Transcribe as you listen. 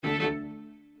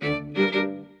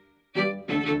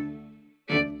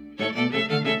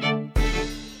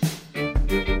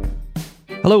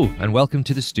Hello and welcome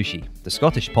to The Stooshy, the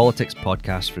Scottish politics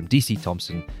podcast from DC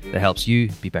Thomson that helps you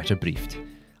be better briefed.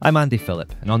 I'm Andy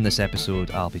Phillip, and on this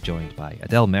episode I'll be joined by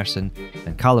Adele Merson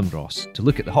and Callum Ross to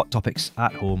look at the hot topics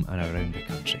at home and around the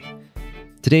country.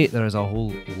 Today there is a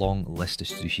whole long list of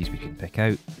stooshies we can pick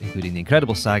out, including the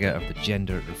incredible saga of the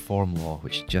gender reform law,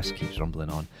 which just keeps rumbling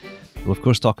on. We'll of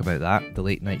course talk about that, the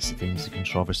late night sittings, the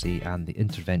controversy and the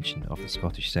intervention of the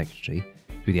Scottish Secretary,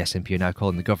 who the SNP are now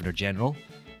calling the Governor-General.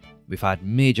 We've had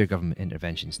major government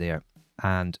interventions there,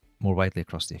 and more widely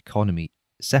across the economy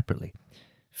separately.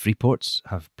 Free ports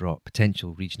have brought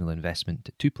potential regional investment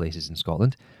to two places in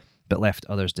Scotland, but left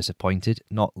others disappointed,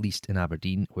 not least in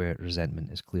Aberdeen, where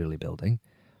resentment is clearly building.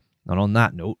 And on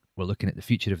that note, we're looking at the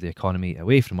future of the economy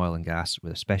away from oil and gas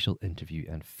with a special interview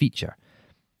and feature.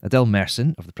 Adele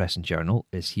Merson of the Press and Journal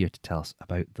is here to tell us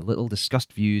about the little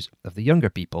discussed views of the younger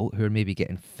people who are maybe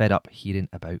getting fed up hearing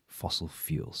about fossil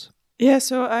fuels. Yeah,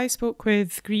 so I spoke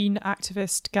with Green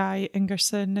activist Guy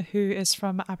Ingerson, who is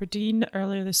from Aberdeen,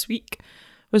 earlier this week.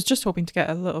 Was just hoping to get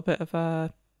a little bit of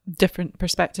a different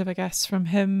perspective, I guess, from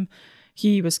him.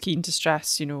 He was keen to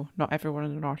stress, not everyone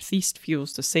in the North East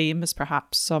feels the same as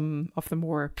perhaps some of the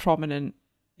more prominent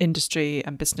industry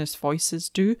and business voices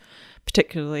do,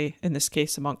 particularly in this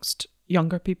case amongst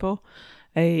younger people.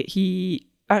 He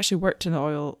actually worked in the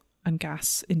oil and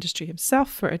gas industry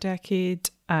himself for a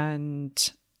decade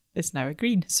and is now a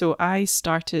Green. So I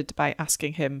started by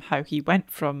asking him how he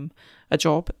went from a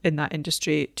job in that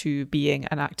industry to being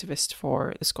an activist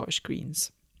for the Scottish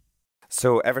Greens.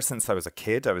 So ever since I was a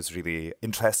kid, I was really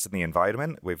interested in the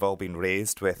environment. We've all been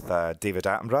raised with David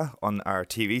Attenborough on our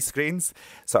TV screens.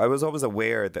 So I was always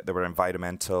aware that there were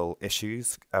environmental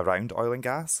issues around oil and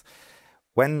gas.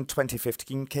 When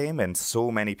 2015 came and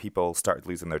so many people started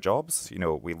losing their jobs,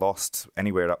 we lost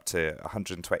anywhere up to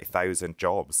 120,000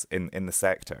 jobs in the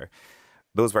sector.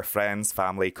 Those were friends,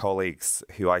 family, colleagues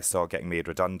who I saw getting made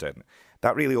redundant.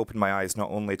 That really opened my eyes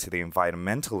not only to the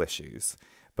environmental issues,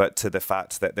 but to the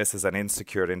fact that this is an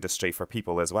insecure industry for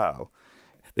people as well.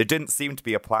 There didn't seem to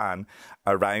be a plan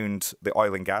around the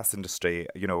oil and gas industry.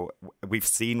 We've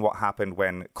seen what happened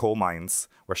when coal mines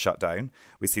were shut down.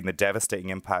 We've seen the devastating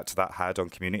impact that had on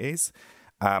communities.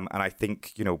 And I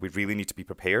think, we really need to be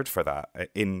prepared for that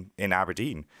in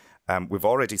Aberdeen. We've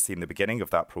already seen the beginning of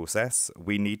that process.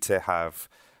 We need to have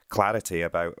clarity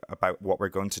about what we're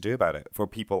going to do about it for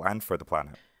people and for the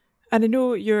planet. And I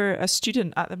know you're a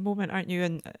student at the moment, aren't you?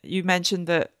 And you mentioned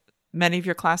that many of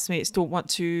your classmates don't want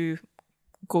to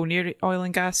go near oil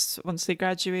and gas once they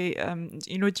graduate.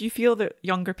 Do you feel that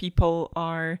younger people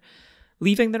are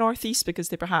leaving the North East because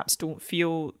they perhaps don't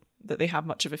feel that they have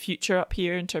much of a future up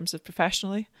here in terms of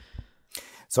professionally?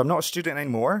 So I'm not a student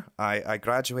anymore. I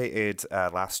graduated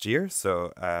last year,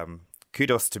 so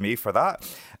kudos to me for that.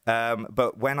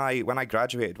 But when I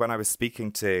graduated, when I was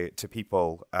speaking to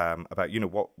people about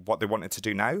what they wanted to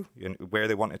do now, where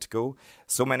they wanted to go,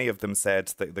 so many of them said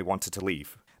that they wanted to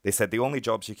leave. They said the only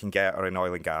jobs you can get are in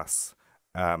oil and gas,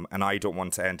 and I don't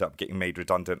want to end up getting made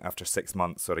redundant after 6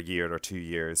 months or a year or 2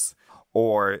 years.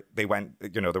 Or they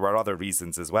went, there were other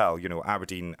reasons as well.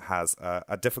 Aberdeen has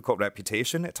a difficult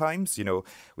reputation at times.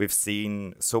 We've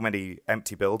seen so many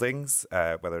empty buildings,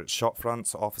 whether it's shop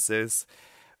fronts, offices.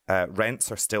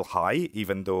 Rents are still high,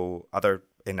 even though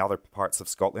in other parts of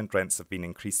Scotland, rents have been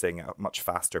increasing at a much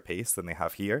faster pace than they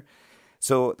have here.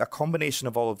 So a combination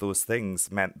of all of those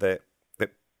things meant that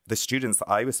the students that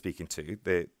I was speaking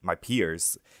to, my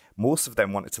peers, most of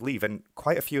them wanted to leave, and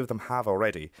quite a few of them have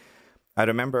already. I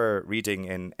remember reading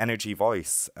in Energy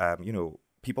Voice,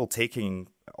 people taking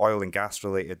oil and gas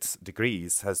related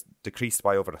degrees has decreased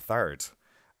by over a third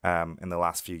in the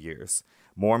last few years.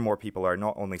 More and more people are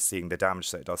not only seeing the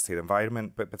damage that it does to the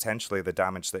environment, but potentially the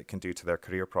damage that it can do to their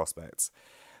career prospects.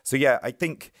 So yeah, I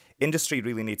think industry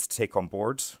really needs to take on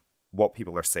board what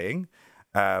people are saying,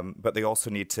 but they also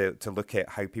need to look at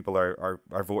how people are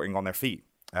voting on their feet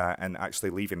and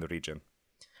actually leaving the region.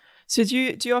 So do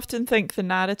you often think the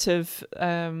narrative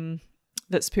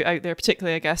that's put out there,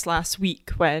 particularly I guess last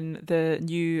week when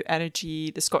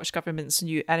the Scottish Government's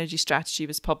new energy strategy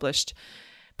was published,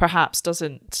 perhaps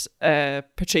doesn't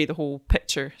portray the whole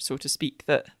picture, so to speak,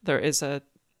 that there is a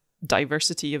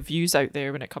diversity of views out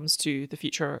there when it comes to the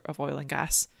future of oil and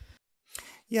gas?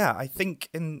 Yeah, I think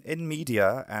in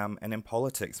media and in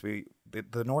politics,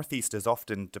 the Northeast is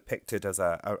often depicted as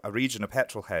a region of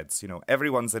petrol heads.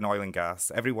 Everyone's in oil and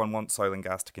gas. Everyone wants oil and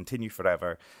gas to continue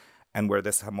forever. And we're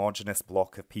this homogenous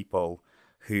block of people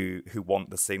who want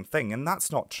the same thing. And that's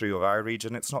not true of our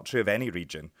region. It's not true of any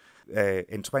region.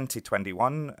 in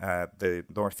 2021, the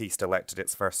North East elected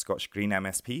its first Scotch Green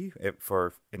MSP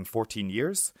in 14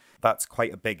 years. That's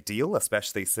quite a big deal,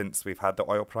 especially since we've had the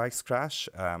oil price crash.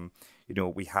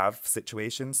 We have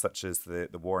situations such as the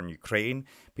war in Ukraine.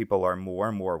 People are more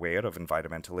and more aware of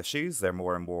environmental issues. They're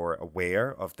more and more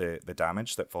aware of the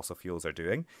damage that fossil fuels are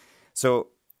doing. So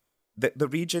the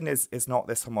region is not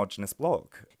this homogenous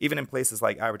block. Even in places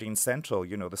like Aberdeen Central,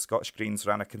 the Scotch Greens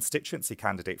ran a constituency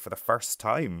candidate for the first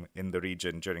time in the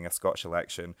region during a Scotch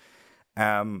election,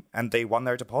 and they won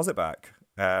their deposit back,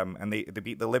 and they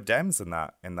beat the Lib Dems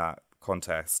in that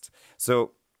contest.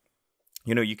 So,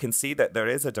 you can see that there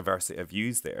is a diversity of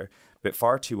views there, but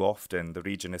far too often the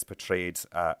region is portrayed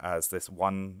as this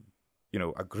one,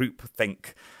 a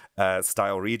groupthink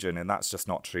style region, and that's just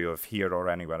not true of here or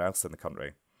anywhere else in the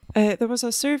country. There was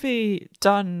a survey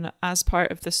done as part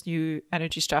of this new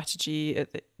energy strategy.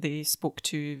 They spoke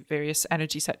to various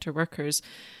energy sector workers,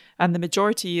 and the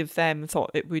majority of them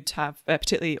thought it would have,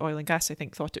 particularly oil and gas, I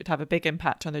think, thought it would have a big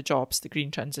impact on their jobs, the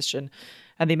green transition.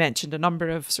 And they mentioned a number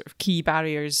of sort of key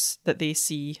barriers that they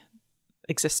see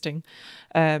existing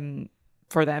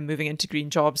for them moving into green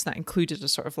jobs. That included a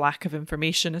sort of lack of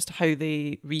information as to how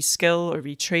they reskill or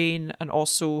retrain, and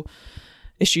also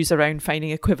issues around finding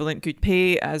equivalent good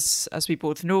pay. As we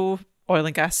both know, oil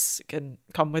and gas can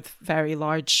come with very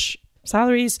large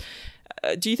salaries.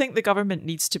 Do you think the government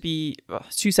needs to be,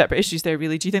 two separate issues there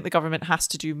really, do you think the government has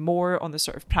to do more on the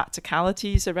sort of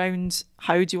practicalities around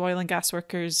how do oil and gas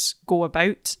workers go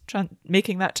about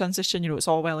making that transition? It's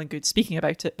all well and good speaking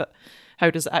about it, but how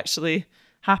does it actually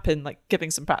happen, like giving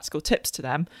some practical tips to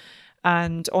them?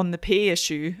 And on the pay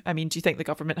issue, do you think the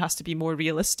government has to be more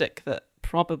realistic that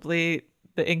probably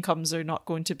the incomes are not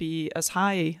going to be as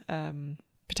high,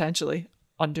 potentially,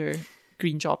 under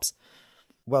green jobs?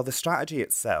 Well, the strategy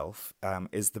itself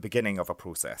is the beginning of a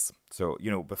process. So,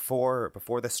 before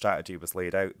the strategy was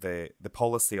laid out, the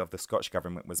policy of the Scottish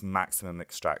Government was maximum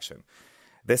extraction.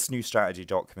 This new strategy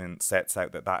document sets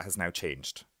out that has now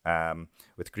changed.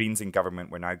 With Greens in government,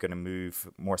 we're now going to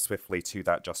move more swiftly to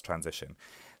that just transition.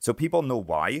 So people know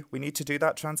why we need to do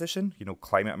that transition,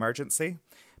 climate emergency.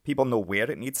 People know where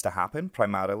it needs to happen,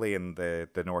 primarily in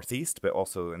the Northeast, but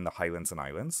also in the Highlands and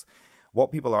Islands. What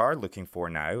people are looking for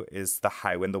now is the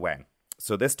how and the when.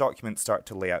 So this document starts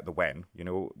to lay out the when.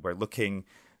 We're looking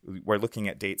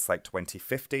at dates like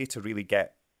 2050 to really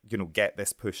get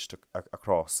this pushed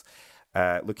across.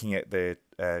 Looking at the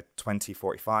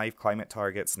 2045 climate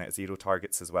targets, net zero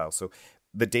targets as well. So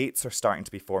the dates are starting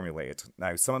to be formulated.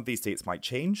 Now, some of these dates might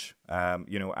change,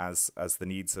 as the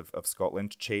needs of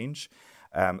Scotland change.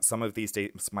 Some of these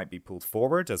dates might be pulled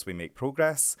forward as we make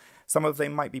progress. Some of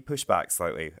them might be pushed back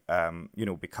slightly,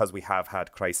 because we have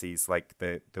had crises like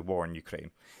the war in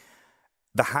Ukraine.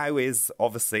 The how is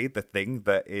obviously the thing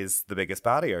that is the biggest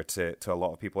barrier to a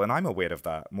lot of people, and I'm aware of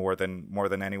that more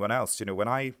than anyone else. When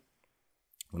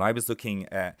I was looking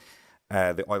at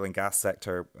the oil and gas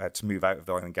sector, to move out of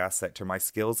the oil and gas sector, my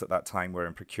skills at that time were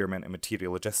in procurement and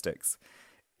material logistics.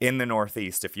 In the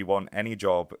Northeast, if you want any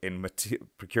job in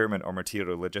procurement or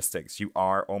material logistics, you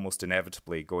are almost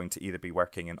inevitably going to either be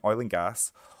working in oil and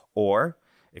gas, or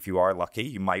if you are lucky,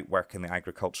 you might work in the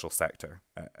agricultural sector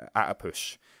at a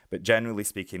push. But generally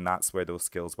speaking, that's where those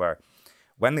skills were.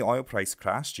 When the oil price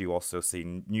crashed, you also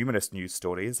see numerous news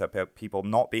stories about people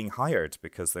not being hired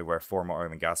because they were former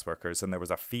oil and gas workers, and there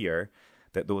was a fear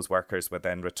that those workers would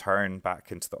then return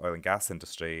back into the oil and gas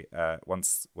industry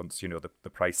once the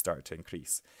price started to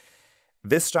increase.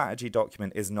 This strategy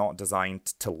document is not designed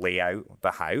to lay out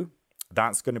the how.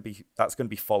 That's going to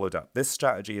be followed up. This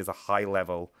strategy is a high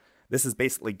level. This is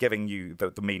basically giving you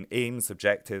the main aims,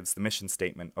 objectives, the mission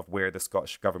statement of where the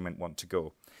Scottish Government want to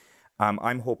go.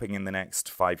 I'm hoping in the next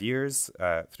 5 years,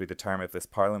 through the term of this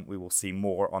Parliament, we will see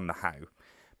more on the how.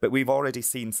 But we've already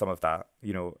seen some of that,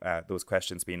 those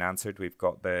questions being answered. We've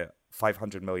got the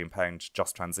 £500 million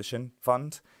Just Transition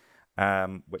Fund,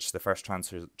 which the first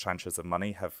tranches of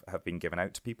money have been given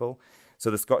out to people. So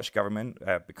the Scottish Government,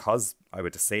 because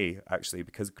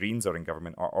Greens are in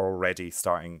government, are already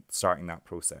starting that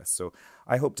process. So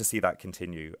I hope to see that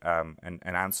continue and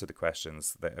answer the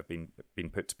questions that have been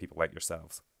put to people like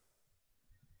yourselves.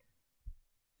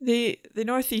 The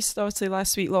North East obviously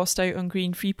last week lost out on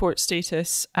green freeport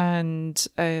status, and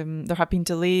there have been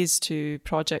delays to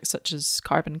projects such as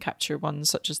carbon capture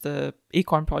ones, such as the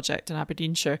Acorn project in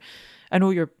Aberdeenshire. I know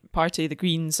your party, the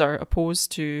Greens, were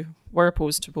opposed to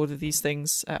both of these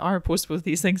things,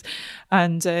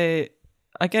 and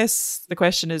I guess the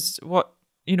question is, what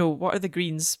are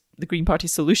the Green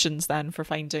Party's solutions then for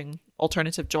finding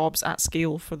alternative jobs at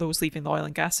scale for those leaving the oil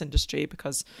and gas industry?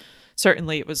 Because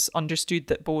certainly it was understood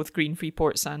that both green free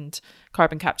ports and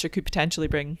carbon capture could potentially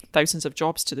bring thousands of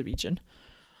jobs to the region.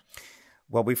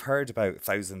 Well, we've heard about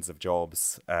thousands of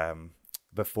jobs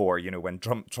before. You know, when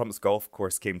Trump's golf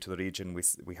course came to the region,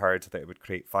 we heard that it would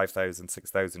create 5,000,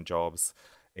 6,000 jobs.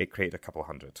 It created a couple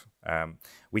hundred.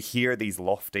 We hear these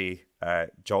lofty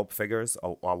job figures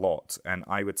a lot, and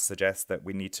I would suggest that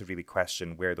we need to really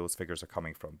question where those figures are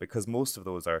coming from, because most of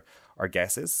those are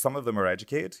guesses. Some of them are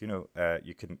educated. You know,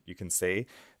 you can say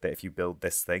that if you build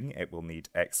this thing, it will need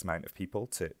X amount of people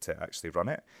to actually run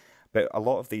it. But a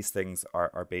lot of these things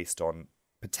are based on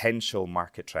potential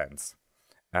market trends,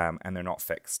 and they're not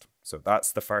fixed. So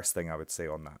that's the first thing I would say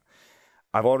on that.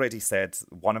 I've already said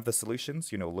one of the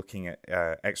solutions, you know, looking at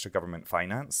extra government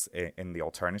finance in the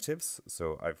alternatives.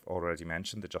 So I've already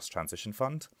mentioned the Just Transition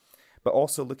Fund, but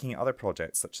also looking at other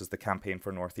projects such as the Campaign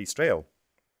for North East Rail.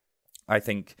 I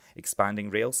think expanding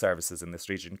rail services in this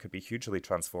region could be hugely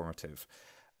transformative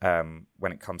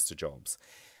when it comes to jobs.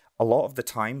 A lot of the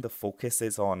time, the focus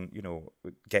is on, you know,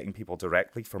 getting people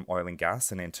directly from oil and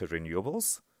gas and into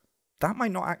renewables. That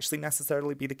might not actually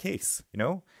necessarily be the case, you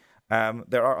know.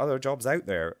 There are other jobs out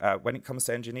there. When it comes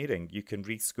to engineering, you can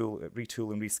retool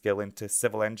and reskill into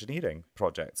civil engineering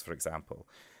projects, for example.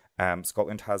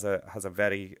 Scotland has a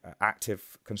very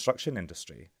active construction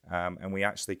industry, and we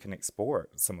actually can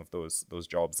export some of those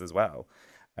jobs as well,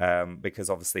 because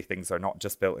obviously things are not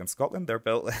just built in Scotland; they're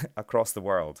built across the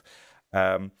world.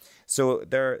 So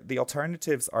the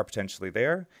alternatives are potentially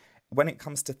there. When it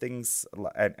comes to things,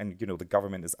 and you know, the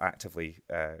government is actively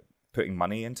putting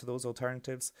money into those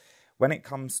alternatives. When it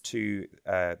comes to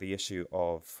the issue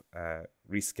of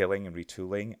reskilling and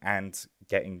retooling and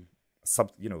getting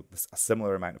a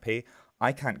similar amount of pay,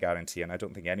 I can't guarantee, and I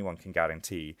don't think anyone can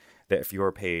guarantee, that if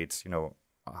you're paid, you know,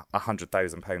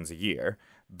 £100,000 a year,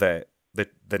 that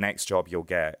the next job you'll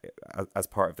get as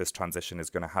part of this transition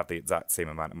is going to have the exact same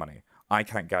amount of money. I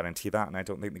can't guarantee that, and I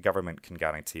don't think the government can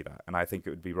guarantee that, and I think it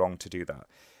would be wrong to do that.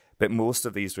 But most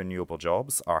of these renewable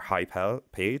jobs are high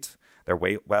paid, they're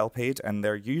well paid, and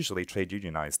they're usually trade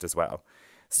unionized as well.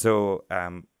 So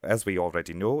as we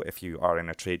already know, if you are in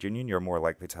a trade union, you're more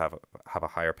likely to have a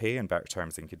higher pay and better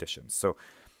terms and conditions. So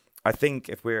I think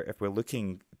if we're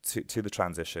looking to the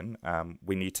transition,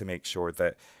 we need to make sure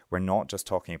that we're not just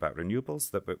talking about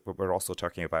renewables, but we're also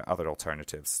talking about other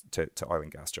alternatives to oil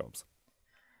and gas jobs.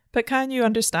 But can you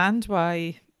understand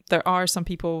why there are some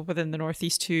people within the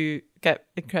Northeast who get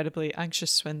incredibly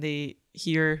anxious when they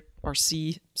hear or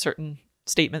see certain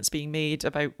statements being made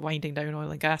about winding down oil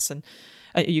and gas? And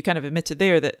you kind of admitted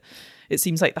there that it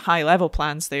seems like the high level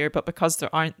plans there, but because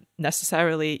there aren't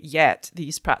necessarily yet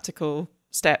these practical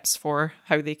steps for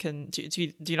how they can,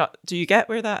 do you get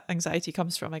where that anxiety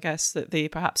comes from? I guess that they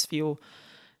perhaps feel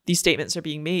these statements are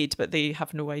being made, but they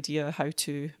have no idea how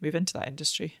to move into that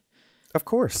industry. Of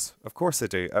course I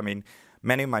do. I mean,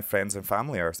 many of my friends and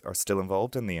family are still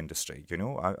involved in the industry. You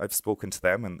know, I've spoken to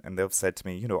them and they've said to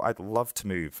me, you know, I'd love to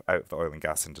move out of the oil and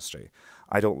gas industry.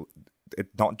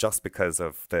 Not just because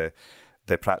of the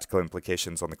practical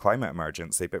implications on the climate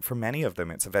emergency, but for many of them,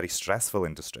 it's a very stressful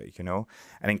industry, you know.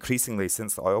 And increasingly,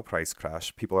 since the oil price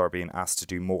crash, people are being asked to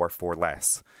do more for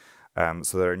less.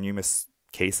 So there are numerous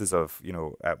cases of, you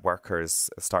know, workers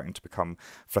starting to become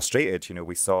frustrated. You know,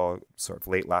 we saw sort of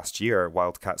late last year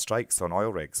wildcat strikes on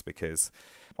oil rigs because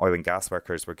oil and gas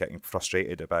workers were getting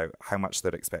frustrated about how much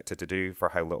they're expected to do for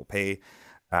how little pay,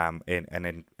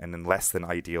 in less than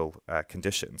ideal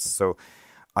conditions. So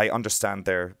I understand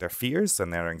their fears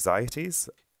and their anxieties.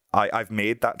 I've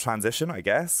made that transition, I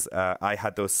guess. I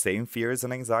had those same fears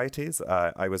and anxieties.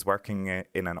 I was working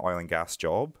in an oil and gas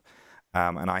job.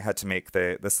 And I had to make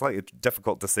the slightly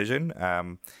difficult decision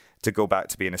to go back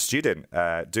to being a student.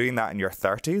 Doing that in your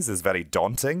 30s is very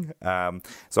daunting.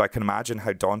 So I can imagine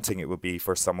how daunting it would be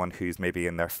for someone who's maybe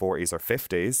in their 40s or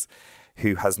 50s,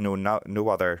 who has no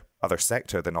other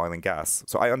sector than oil and gas.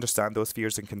 So I understand those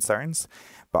fears and concerns,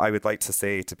 but I would like to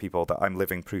say to people that I'm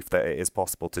living proof that it is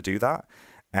possible to do that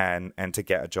and to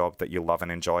get a job that you love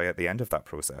and enjoy at the end of that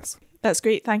process. That's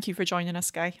great. Thank you for joining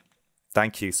us, Guy.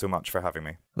 Thank you so much for having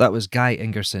me. That was Guy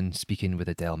Ingerson speaking with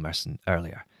Adele Merson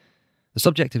earlier. The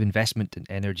subject of investment in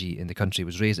energy in the country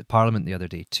was raised at Parliament the other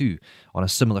day too, on a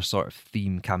similar sort of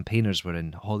theme. Campaigners were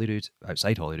in Holyrood,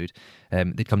 outside Holyrood.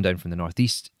 They'd come down from the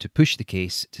northeast to push the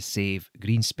case to save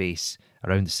green space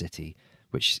around the city,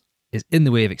 which is in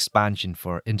the way of expansion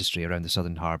for industry around the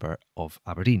southern harbour of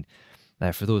Aberdeen.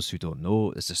 Now, for those who don't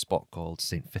know, there's a spot called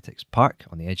St Fittick Park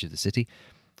on the edge of the city.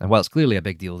 And while it's clearly a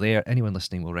big deal there, anyone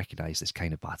listening will recognise this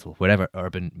kind of battle wherever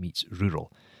urban meets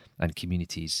rural and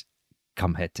communities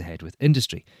come head to head with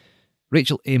industry.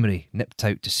 Rachel Amory nipped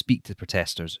out to speak to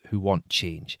protesters who want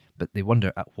change, but they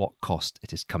wonder at what cost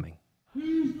it is coming.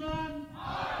 Whose land?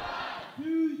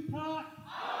 Whose park?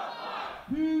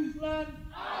 Whose land? Do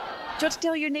you want to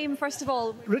tell your name first of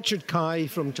all? Richard Guy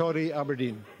from Torry,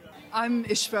 Aberdeen. I'm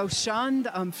Ishbel Shand.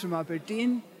 I'm from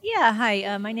Aberdeen. Yeah,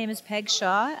 hi. My name is Peg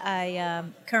Shaw. I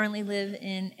currently live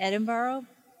in Edinburgh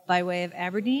by way of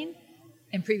Aberdeen,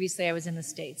 and previously I was in the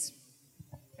States.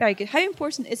 Very good. How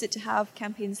important is it to have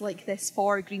campaigns like this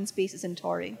for green spaces in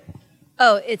Torry?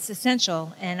 Oh, it's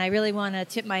essential, and I really want to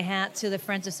tip my hat to the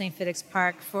Friends of St Fittick's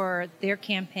Park for their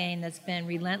campaign that's been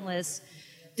relentless,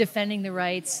 defending the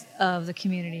rights of the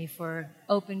community for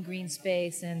open green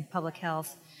space and public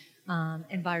health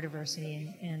and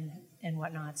biodiversity and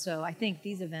whatnot. So I think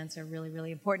these events are really,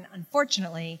 really important.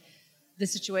 Unfortunately, the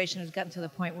situation has gotten to the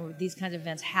point where these kinds of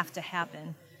events have to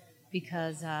happen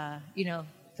because,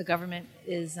 the government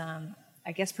is,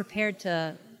 I guess, prepared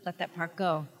to let that park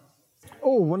go.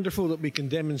 Oh, wonderful that we can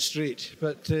demonstrate.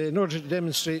 But in order to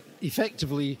demonstrate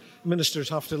effectively, ministers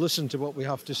have to listen to what we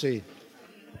have to say.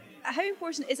 How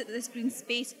important is it that this green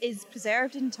space is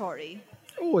preserved in Torry?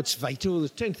 Oh, it's vital.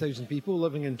 There's 10,000 people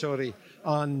living in Torry,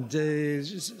 and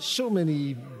so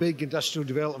many big industrial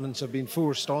developments have been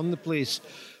forced on the place.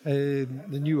 The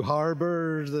new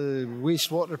harbour, the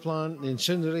wastewater plant, the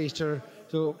incinerator.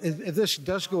 So if this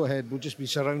does go ahead, we'll just be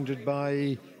surrounded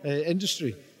by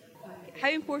industry. How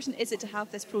important is it to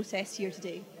have this protest here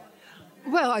today?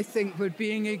 Well, I think we're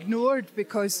being ignored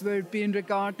because we're being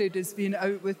regarded as being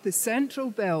out with the Central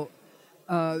Belt.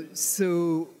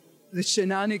 So the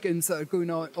shenanigans that are going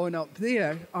on up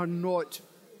there are not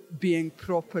being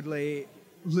properly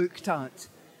looked at.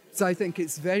 So I think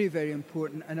it's very, very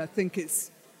important, and I think it's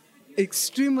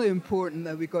extremely important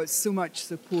that we got so much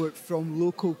support from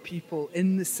local people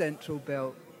in the Central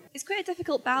Belt. It's quite a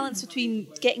difficult balance between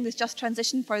getting this just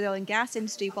transition for the oil and gas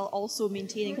industry while also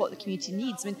maintaining what the community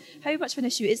needs. I mean, how much of an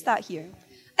issue is that here?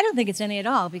 I don't think it's any at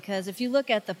all, because if you look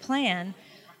at the plan,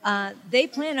 they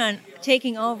plan on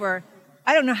taking over,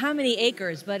 I don't know how many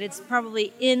acres, but it's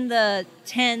probably in the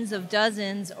tens of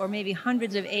dozens or maybe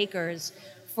hundreds of acres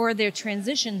for their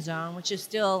transition zone, which is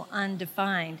still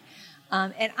undefined.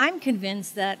 And I'm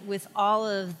convinced that with all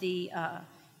of the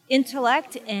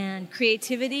intellect and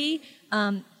creativity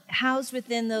housed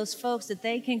within those folks, that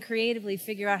they can creatively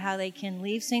figure out how they can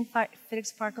leave St.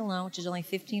 Fittick's Park alone, which is only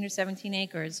 15 or 17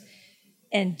 acres,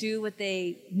 and do what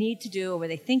they need to do or what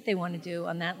they think they want to do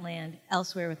on that land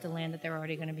elsewhere with the land that they're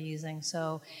already going to be using.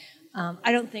 So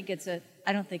I don't think it's a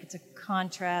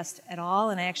contrast at all.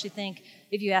 And I actually think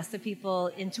if you ask the people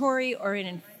in Torry or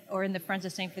in the Friends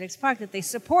of St. Fittick's Park that they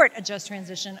support a just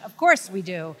transition, of course we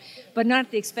do, but not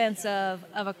at the expense of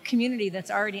a community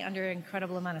that's already under an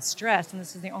incredible amount of stress, and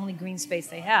this is the only green space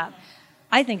they have.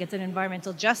 I think it's an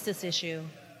environmental justice issue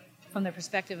from the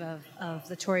perspective of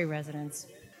the Torry residents.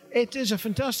 It is a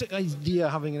fantastic idea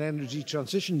having an energy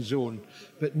transition zone,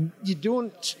 but you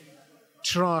don't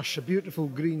trash a beautiful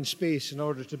green space in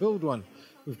order to build one.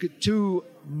 We've got two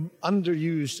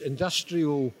underused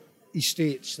industrial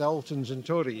estates, the Altons and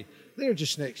Torry. They're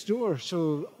just next door,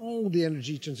 so all the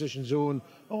energy transition zone,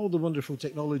 all the wonderful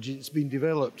technology that's been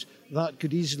developed, that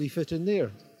could easily fit in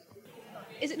there.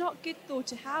 Is it not good, though,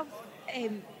 to have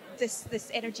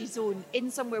this energy zone in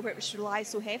somewhere where it relies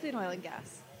so heavily on oil and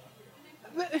gas?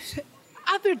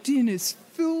 Aberdeen is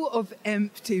full of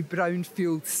empty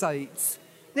brownfield sites.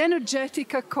 The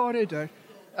Energetica corridor,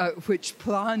 which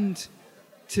planned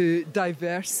to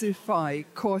diversify,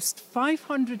 cost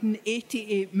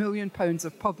 £588 million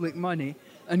of public money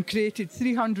and created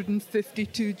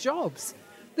 352 jobs.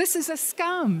 This is a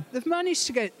scam. They've managed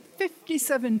to get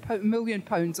 £57 million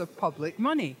of public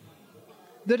money.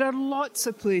 There are lots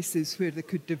of places where they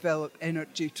could develop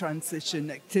energy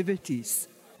transition activities.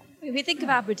 If you think of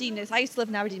Aberdeen, I used to live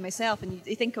in Aberdeen myself, and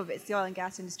you think of it's the oil and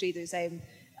gas industry, there's and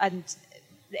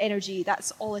the energy,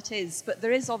 that's all it is. But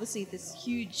there is obviously this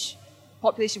huge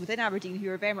population within Aberdeen who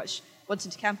are very much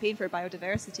wanting to campaign for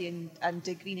biodiversity and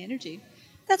green energy.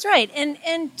 That's right, and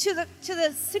to the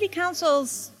city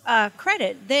council's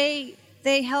credit, they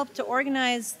helped to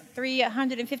organize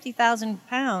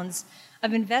 £350,000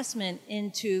 of investment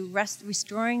into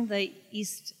restoring the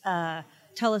East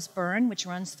Tullis Burn, which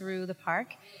runs through the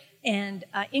park, and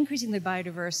increasing the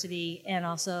biodiversity and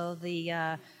also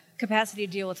the capacity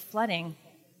to deal with flooding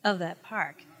of that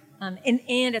park,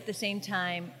 and at the same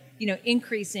time,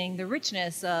 increasing the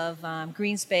richness of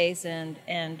green space and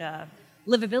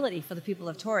livability for the people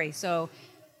of Torry. So,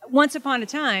 once upon a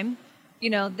time,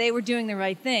 they were doing the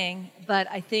right thing, but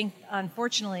I think,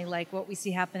 unfortunately, like what we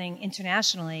see happening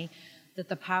internationally, that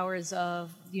the powers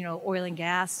of oil and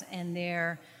gas and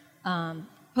their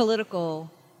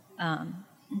political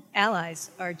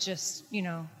allies are just,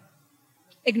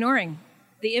 ignoring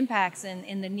the impacts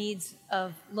and the needs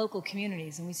of local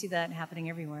communities, and we see that happening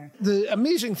everywhere. The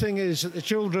amazing thing is that the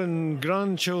children,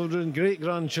 grandchildren,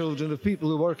 great-grandchildren of people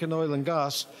who work in oil and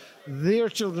gas, their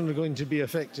children are going to be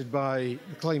affected by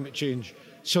the climate change.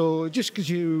 So just because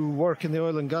you work in the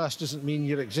oil and gas doesn't mean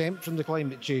you're exempt from the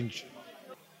climate change.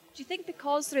 Do you think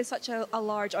because there is such a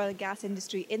large oil and gas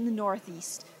industry in the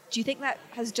northeast, do you think that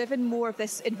has driven more of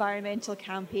this environmental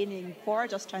campaigning for a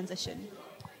just transition?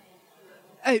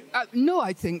 No,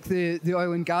 I think the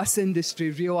oil and gas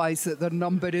industry realise that their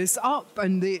number is up,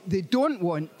 and they don't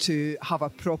want to have a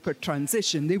proper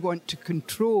transition. They want to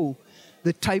control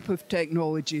the type of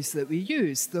technologies that we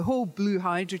use. The whole blue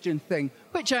hydrogen thing,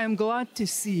 which I am glad to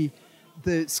see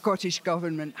the Scottish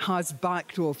Government has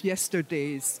backed off.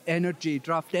 Yesterday's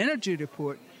draft energy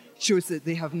report shows that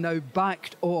they have now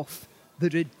backed off the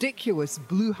ridiculous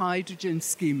blue hydrogen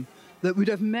scheme that would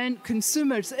have meant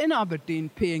consumers in Aberdeen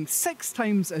paying 6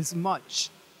 times as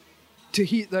much to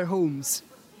heat their homes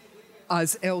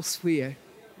as elsewhere.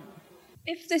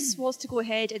 If this was to go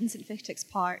ahead in St Fittick's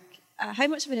Park, how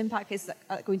much of an impact is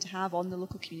that going to have on the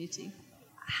local community?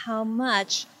 How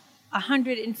much?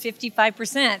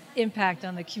 155% impact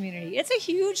on the community. It's a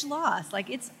huge loss. Like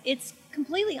it's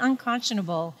completely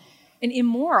unconscionable and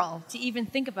immoral to even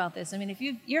think about this. I mean, if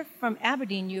you're from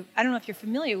Aberdeen, I don't know if you're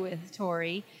familiar with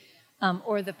Torry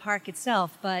or the park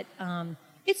itself, but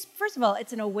it's, first of all,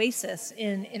 it's an oasis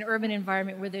in an urban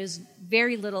environment where there's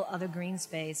very little other green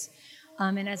space.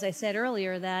 And as I said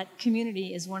earlier, that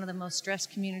community is one of the most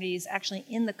stressed communities actually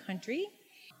in the country.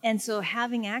 And so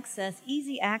having access,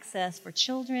 easy access for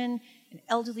children and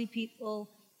elderly people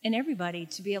and everybody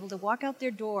to be able to walk out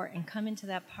their door and come into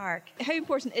that park. How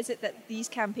important is it that these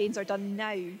campaigns are done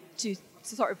now to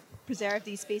sort of preserve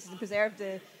these spaces and preserve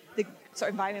the sort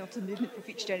of environmental movement for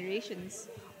future generations?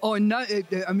 Oh, now,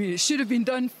 I mean, it should have been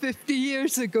done 50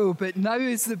 years ago, but now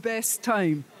is the best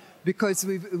time because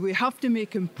we have to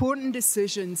make important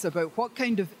decisions about what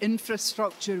kind of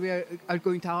infrastructure we are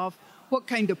going to have, what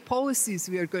kind of policies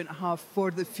we are going to have for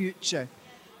the future.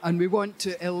 And we want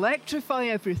to electrify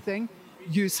everything,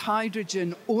 use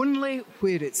hydrogen only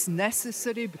where it's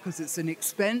necessary because it's an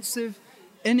expensive,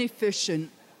 inefficient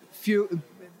fuel,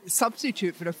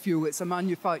 substitute for a fuel. It's a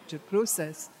manufactured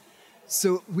process.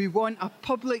 So we want a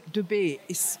public debate,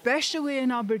 especially in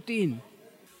Aberdeen.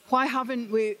 Why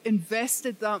haven't we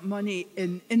invested that money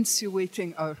in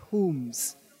insulating our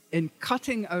homes, in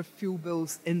cutting our fuel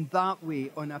bills in that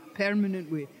way, on a permanent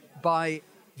way, by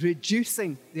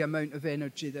reducing the amount of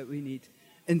energy that we need,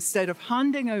 instead of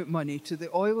handing out money to the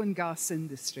oil and gas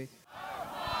industry?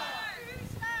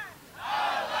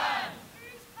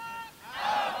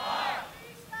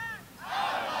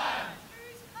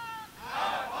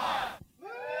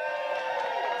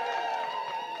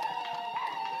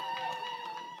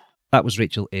 That was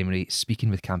Rachel Amery speaking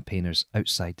with campaigners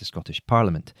outside the Scottish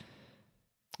Parliament.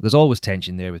 There's always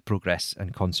tension there with progress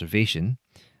and conservation.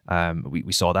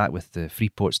 We saw that with the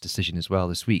Freeport's decision as well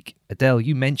this week. Adele,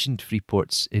 you mentioned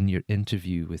Freeport's in your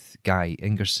interview with Guy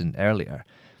Ingerson earlier.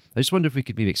 I just wonder if we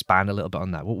could maybe expand a little bit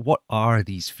on that. What are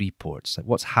these Freeports?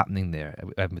 What's happening there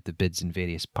with the bids in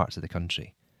various parts of the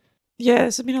country? Yeah,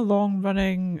 it's been a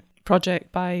long-running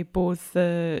project by both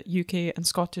the UK and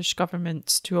Scottish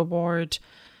governments to award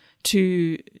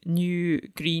 2 new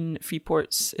green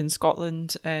freeports in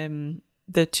Scotland.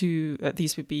 The 2,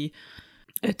 these would be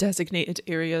designated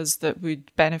areas that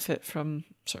would benefit from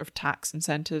sort of tax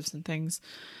incentives and things.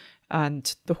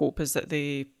 And the hope is that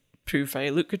they prove very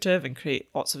lucrative and create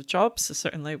lots of jobs. Is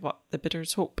certainly what the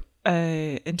bidders hope.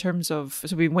 In terms of,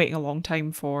 so we've been waiting a long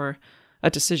time for a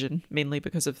decision, mainly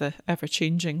because of the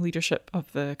ever-changing leadership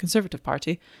of the Conservative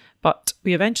Party. But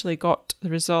we eventually got the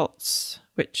results,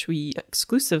 which we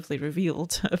exclusively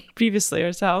revealed previously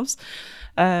ourselves,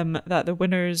 that the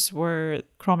winners were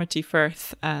Cromarty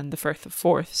Firth and the Firth of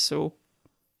Forth. So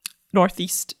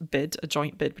Northeast bid, a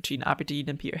joint bid between Aberdeen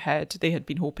and Peterhead. They had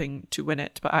been hoping to win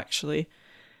it, but actually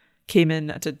came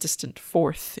in at a distant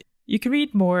 4th. You can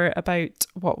read more about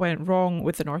what went wrong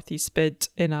with the Northeast bid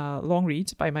in a long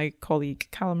read by my colleague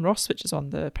Callum Ross, which is on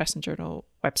the Press and Journal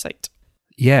website.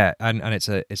 Yeah, and it's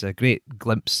a great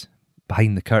glimpse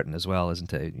behind the curtain as well,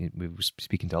 isn't it? We were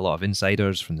speaking to a lot of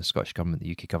insiders from the Scottish Government,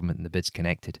 the UK Government, and the Bids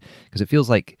Connected, because it feels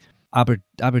like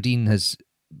Aberdeen has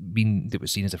been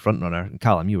seen as a front runner. And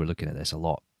Callum, you were looking at this a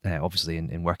lot, obviously,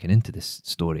 in working into this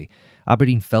story.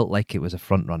 Aberdeen felt like it was a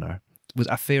front runner. Was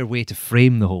a fair way to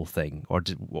frame the whole thing, or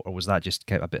was that just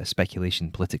kind of a bit of speculation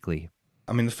politically?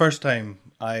 I mean, the first time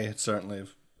I had certainly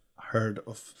heard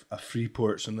of a free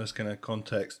ports in this kind of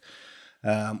context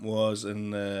was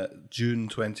in June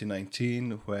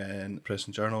 2019, when Press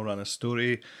and Journal ran a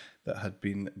story that had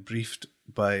been briefed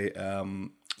by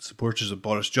supporters of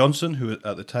Boris Johnson, who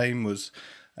at the time was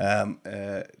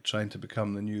trying to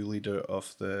become the new leader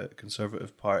of the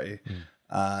Conservative Party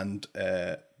and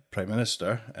Prime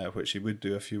Minister, which he would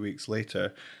do a few weeks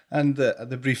later. And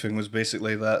the briefing was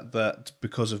basically that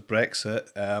because of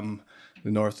Brexit, the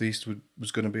North East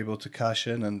was going to be able to cash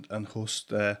in and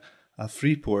host a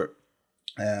free port.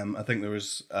 I think there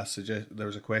was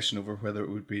a question over whether it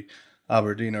would be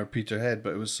Aberdeen or Peterhead,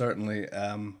 but it was certainly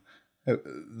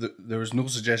there was no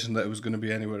suggestion that it was going to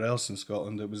be anywhere else in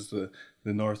Scotland. It was the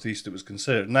North East it was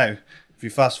considered. Now, if you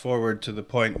fast forward to the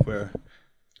point where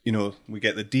we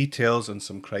get the details and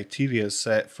some criteria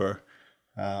set for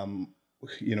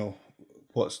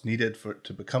what's needed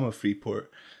to become a free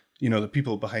port. The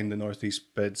people behind the North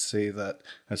East bid say that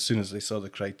as soon as they saw the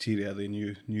criteria, they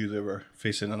knew they were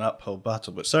facing an uphill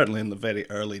battle. But certainly in the very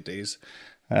early days,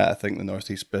 I think the North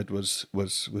East bid was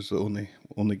the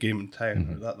only game in town.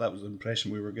 Mm-hmm. Or that was the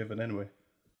impression we were given anyway.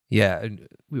 Yeah, and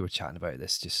we were chatting about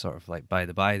this just sort of like by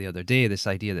the by the other day, this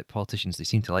idea that politicians, they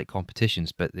seem to like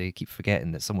competitions, but they keep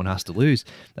forgetting that someone has to lose.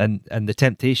 And the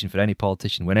temptation for any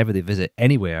politician, whenever they visit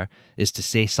anywhere, is to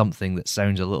say something that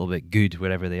sounds a little bit good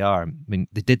wherever they are. I mean,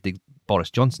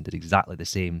 Boris Johnson did exactly the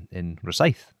same in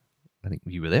Rosyth. I think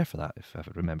you were there for that, if I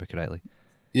remember correctly.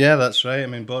 Yeah, that's right. I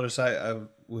mean, Boris, I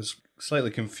was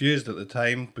slightly confused at the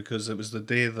time because it was the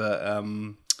day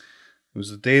that... It was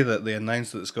the day that they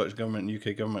announced that the Scottish Government and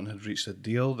UK Government had reached a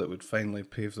deal that would finally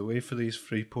pave the way for these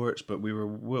free ports. But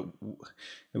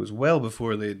it was well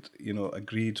before they'd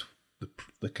agreed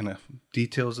the kind of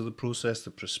details of the process, the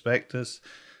prospectus,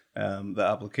 the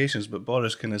applications. But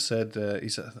Boris kind of said, he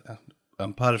said,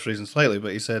 I'm paraphrasing slightly,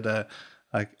 but he said,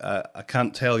 I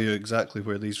can't tell you exactly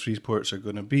where these free ports are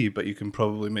going to be, but you can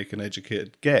probably make an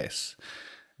educated guess.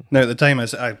 Now, at the time, I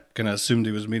kind of assumed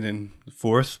he was meaning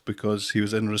Forth because he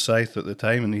was in Rosyth at the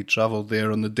time and he travelled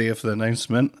there on the day of the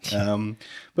announcement.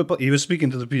 But he was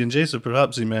speaking to the P&J, so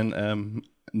perhaps he meant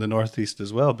the North East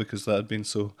as well, because that had been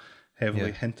so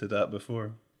heavily hinted at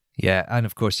before. Yeah, and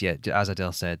of course, as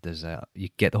Adele said, there's you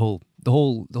get the whole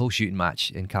shooting match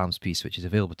in Callum's piece, which is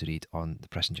available to read on the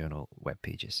Press and Journal web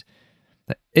pages.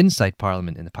 Now, inside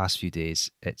Parliament in the past few days,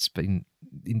 it's been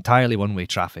entirely one-way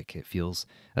traffic, it feels,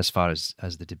 as far as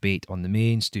the debate on the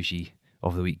main stooshy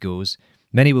of the week goes.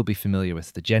 Many will be familiar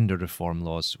with the gender reform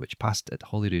laws, which passed at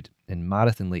Holyrood in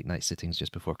marathon late-night sittings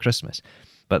just before Christmas.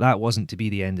 But that wasn't to be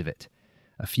the end of it.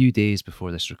 A few days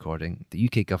before this recording, the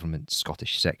UK Government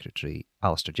Scottish Secretary,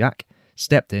 Alistair Jack,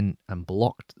 stepped in and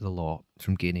blocked the law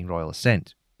from gaining royal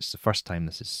assent. It's the first time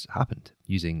this has happened,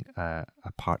 using a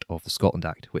part of the Scotland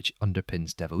Act, which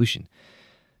underpins devolution.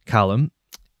 Callum,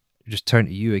 just turn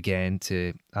to you again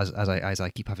to, as I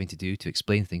keep having to do, to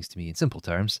explain things to me in simple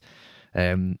terms.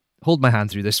 Hold my hand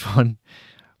through this one.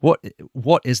 What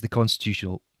is the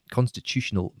constitutional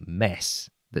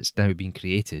mess that's now been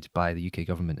created by the UK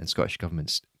government and Scottish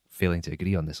governments failing to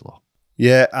agree on this law?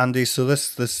 Yeah, Andy, so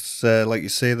this like you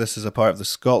say, this is a part of the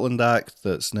Scotland Act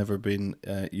that's never been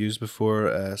used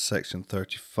before, Section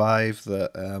 35,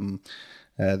 that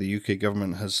the UK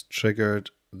government has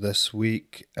triggered this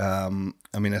week. I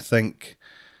think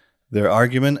their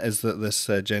argument is that this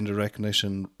gender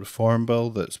recognition reform bill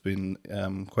that's been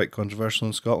quite controversial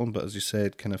in Scotland, but as you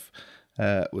said, kind of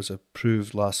was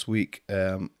approved last week,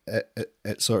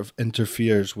 it sort of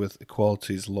interferes with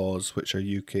equalities laws, which are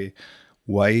UK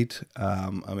wide.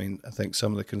 I think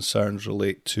some of the concerns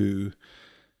relate to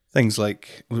things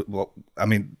like, the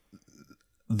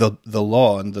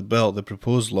law and the bill, the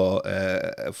proposed law,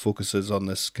 focuses on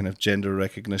this kind of gender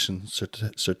recognition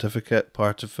certificate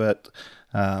part of it.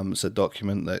 It's a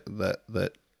document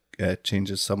that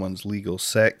changes someone's legal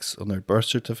sex on their birth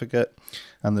certificate,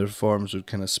 and the reforms would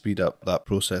kind of speed up that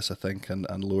process, I think,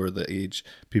 and lower the age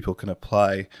people can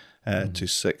apply to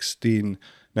 16.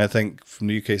 Now, I think from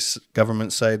the UK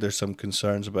government side, there's some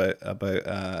concerns about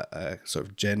sort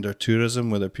of gender tourism,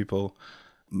 whether people,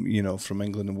 from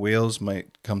England and Wales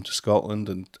might come to Scotland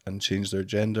and change their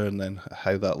gender, and then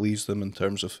how that leaves them in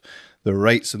terms of their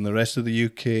rights in the rest of the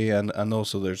UK, and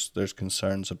also there's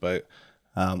concerns about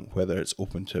whether it's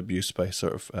open to abuse by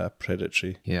sort of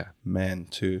predatory men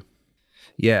too.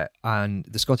 Yeah, and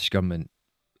the Scottish government,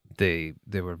 they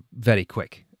were very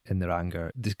quick in their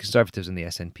anger. The Conservatives and the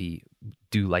SNP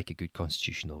do like a good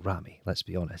constitutional rammy, let's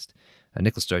be honest. And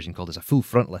Nicola Sturgeon called this a full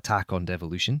frontal attack on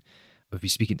devolution. been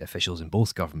speaking to officials in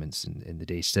both governments in the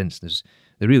days since.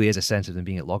 There really is a sense of them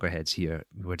being at loggerheads here.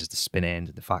 Where does the spin end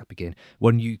and the fact begin?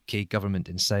 One UK government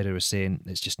insider was saying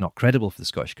it's just not credible for the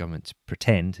Scottish government to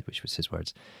pretend, which was his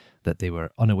words, that they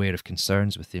were unaware of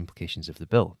concerns with the implications of the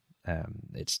bill.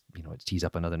 It tees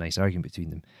up another nice argument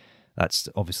between them. That's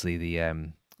obviously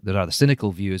the rather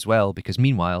cynical view as well, because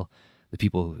meanwhile, the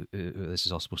people who this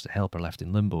is all supposed to help are left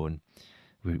in limbo, and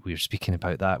we were speaking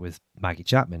about that with Maggie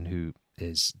Chapman, who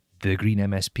is the Green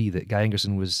MSP that Guy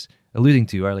Ingerson was alluding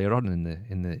to earlier on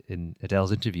in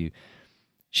Adele's interview.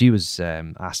 She was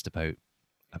asked about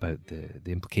the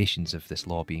implications of this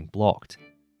law being blocked.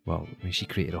 Well, I mean, she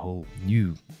created a whole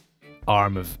new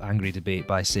arm of angry debate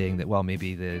by saying that, well,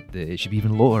 maybe it should be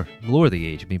even lower the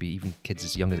age. Maybe even kids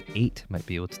as young as 8 might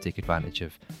be able to take advantage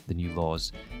of the new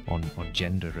laws on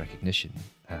gender recognition.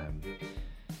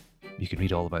 You can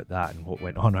read all about that and what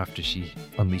went on after she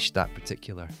unleashed that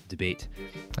particular debate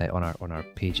on our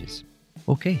pages.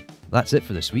 Okay, that's it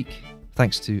for this week.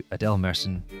 Thanks to Adele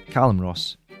Merson, Callum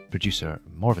Ross, producer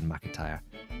Morven McIntyre,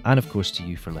 and of course to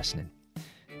you for listening.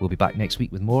 We'll be back next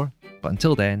week with more, but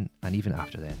until then, and even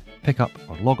after then, pick up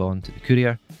or log on to the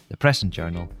Courier, the Press and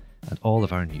Journal, and all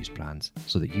of our news brands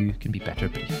so that you can be better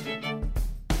briefed.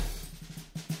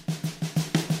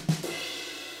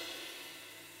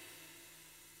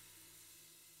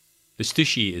 The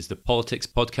Stooshy is the politics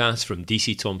podcast from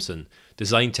DC Thomson,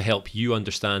 designed to help you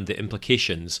understand the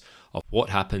implications of what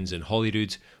happens in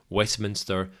Holyrood,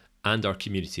 Westminster, and our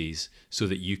communities so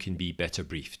that you can be better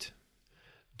briefed.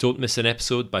 Don't miss an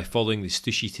episode by following the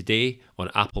Stooshy today on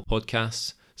Apple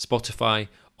Podcasts, Spotify,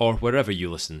 or wherever you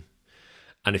listen.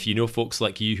 And if you know folks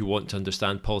like you who want to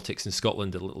understand politics in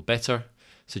Scotland a little better,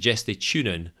 suggest they tune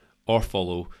in or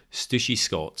follow Stooshy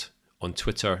Scott on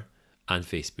Twitter and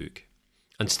Facebook.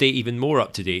 And stay even more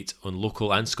up to date on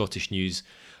local and Scottish news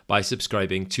by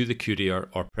subscribing to the Courier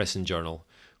or Press and Journal,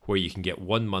 where you can get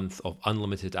 1 month of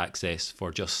unlimited access for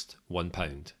just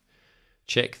 £1.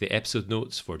 Check the episode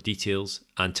notes for details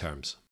and terms.